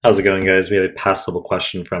How's it going, guys? We have a passable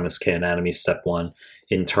question from MSK Anatomy, Step 1,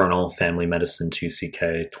 Internal Family Medicine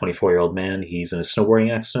 2CK. 24-year-old man. He's in a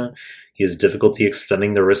snowboarding accident. He has difficulty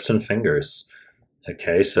extending the wrist and fingers.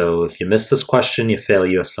 Okay, so if you miss this question, you fail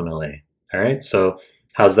USMLE. All right, so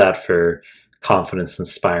how's that for confidence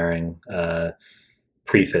inspiring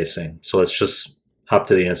prefacing? So let's just hop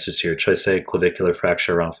to the answers here. Choice A, clavicular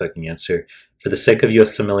fracture, wrong fucking answer. For the sake of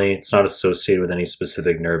USMLE, it's not associated with any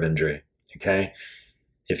specific nerve injury. Okay?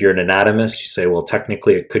 If you're an anatomist, you say, well,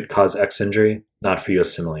 technically it could cause X injury, not for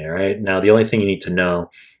USMLE, all right? Now, the only thing you need to know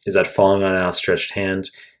is that falling on an outstretched hand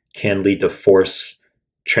can lead to force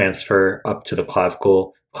transfer up to the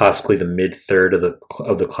clavicle. Classically, the mid-third of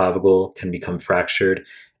the clavicle can become fractured.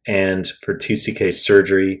 And for 2CK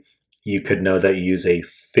surgery, you could know that you use a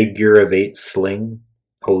figure-of-8 sling,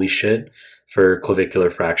 holy shit, for clavicular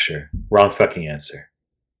fracture. Wrong fucking answer.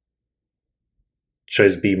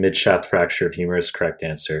 Choice B, mid-shaft fracture of humerus, correct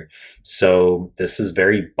answer. So this is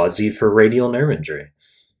very buzzy for radial nerve injury.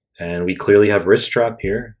 And we clearly have wrist drop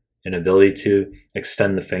here, an ability to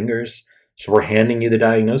extend the fingers. So we're handing you the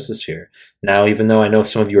diagnosis here. Now, even though I know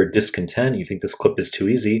some of you are discontent, you think this clip is too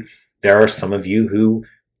easy, there are some of you who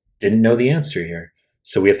didn't know the answer here.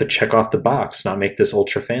 So we have to check off the box, not make this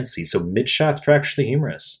ultra fancy. So mid-shaft fracture of the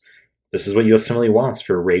humerus. This is what USMLE wants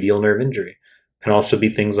for radial nerve injury. Can also be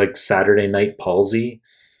things like Saturday night palsy.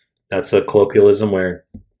 That's a colloquialism where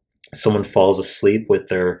someone falls asleep with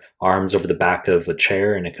their arms over the back of a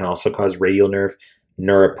chair, and it can also cause radial nerve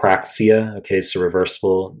neuropraxia, okay, so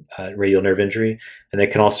reversible radial nerve injury. And they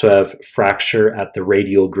can also have fracture at the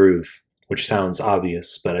radial groove, which sounds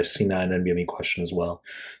obvious, but I've seen that in an NBME question as well.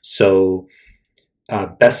 So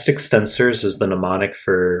best extensors is the mnemonic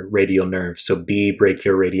for radial nerve. So B,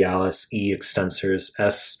 brachioradialis, E, extensors,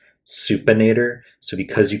 S, supinator. So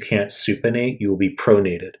because you can't supinate, you will be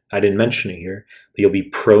pronated. I didn't mention it here, but you'll be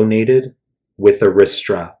pronated with a wrist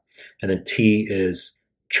drop. And then T is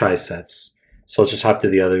triceps. So let's just hop to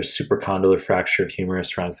the others. Supracondylar fracture of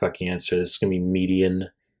humerus, wrong fucking answer. This is going to be median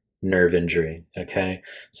nerve injury, okay?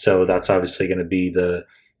 So that's obviously going to be the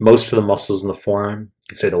most of the muscles in the forearm. You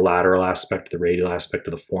could say the lateral aspect, the radial aspect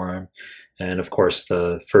of the forearm. And of course,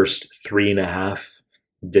 the first 3.5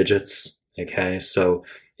 digits, okay? So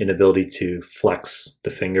inability to flex the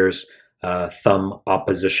fingers, thumb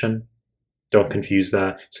opposition. Don't confuse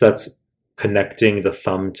that. So that's connecting the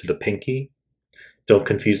thumb to the pinky. Don't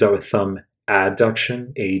confuse that with thumb adduction,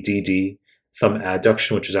 ADD. Thumb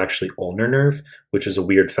adduction, which is actually ulnar nerve, which is a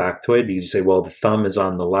weird factoid because you say, well, the thumb is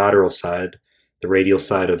on the lateral side, the radial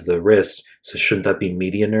side of the wrist, so shouldn't that be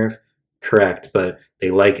median nerve? Correct, but they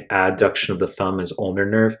like adduction of the thumb as ulnar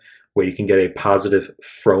nerve, where you can get a positive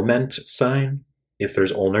Froment sign if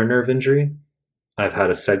there's ulnar nerve injury. I've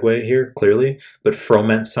had a segue here, clearly, but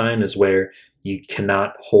Froment sign is where you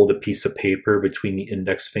cannot hold a piece of paper between the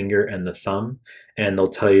index finger and the thumb, and they'll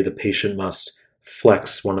tell you the patient must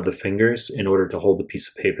flex one of the fingers in order to hold the piece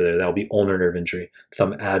of paper there. That'll be ulnar nerve injury,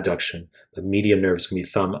 thumb adduction. But median nerve is going to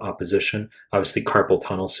be thumb opposition. Obviously, carpal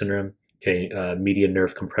tunnel syndrome, okay, median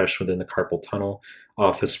nerve compression within the carpal tunnel,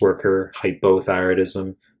 office worker,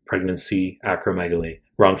 hypothyroidism, pregnancy, acromegaly.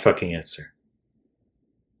 Wrong fucking answer.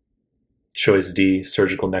 Choice D,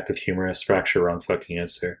 surgical neck of humerus fracture, wrong fucking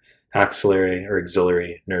answer. Axillary or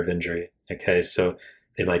axillary nerve injury. Okay, so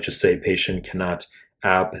they might just say patient cannot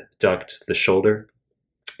abduct the shoulder.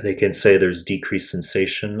 They can say there's decreased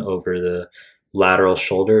sensation over the lateral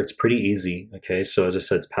shoulder. It's pretty easy. Okay, so as I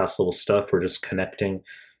said, it's passable stuff. We're just connecting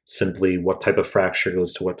simply what type of fracture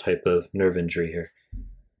goes to what type of nerve injury here.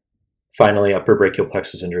 Finally, upper brachial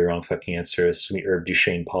plexus injury, wrong fucking answer. It's going to be Herb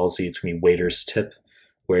Duchenne palsy. It's going to be Waiter's tip,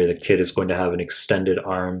 where the kid is going to have an extended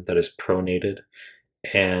arm that is pronated,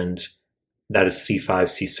 and that is C5,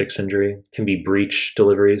 C6 injury. It can be breech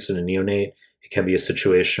deliveries in a neonate. It can be a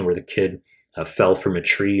situation where the kid fell from a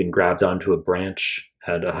tree and grabbed onto a branch,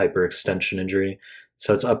 had a hyperextension injury.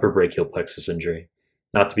 So it's upper brachial plexus injury.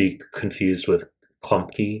 Not to be confused with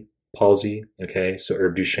Klumpke palsy, okay? So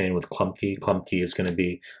Herb Duchenne with Klumpke. Klumpke is going to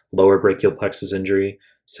be lower brachial plexus injury,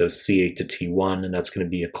 so C8 to T1, and that's going to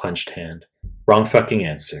be a clenched hand. Wrong fucking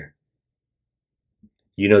answer.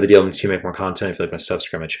 You know the deal. I'm going to make more content. If you like my stuff,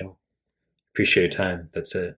 subscribe my channel. Appreciate your time. That's it.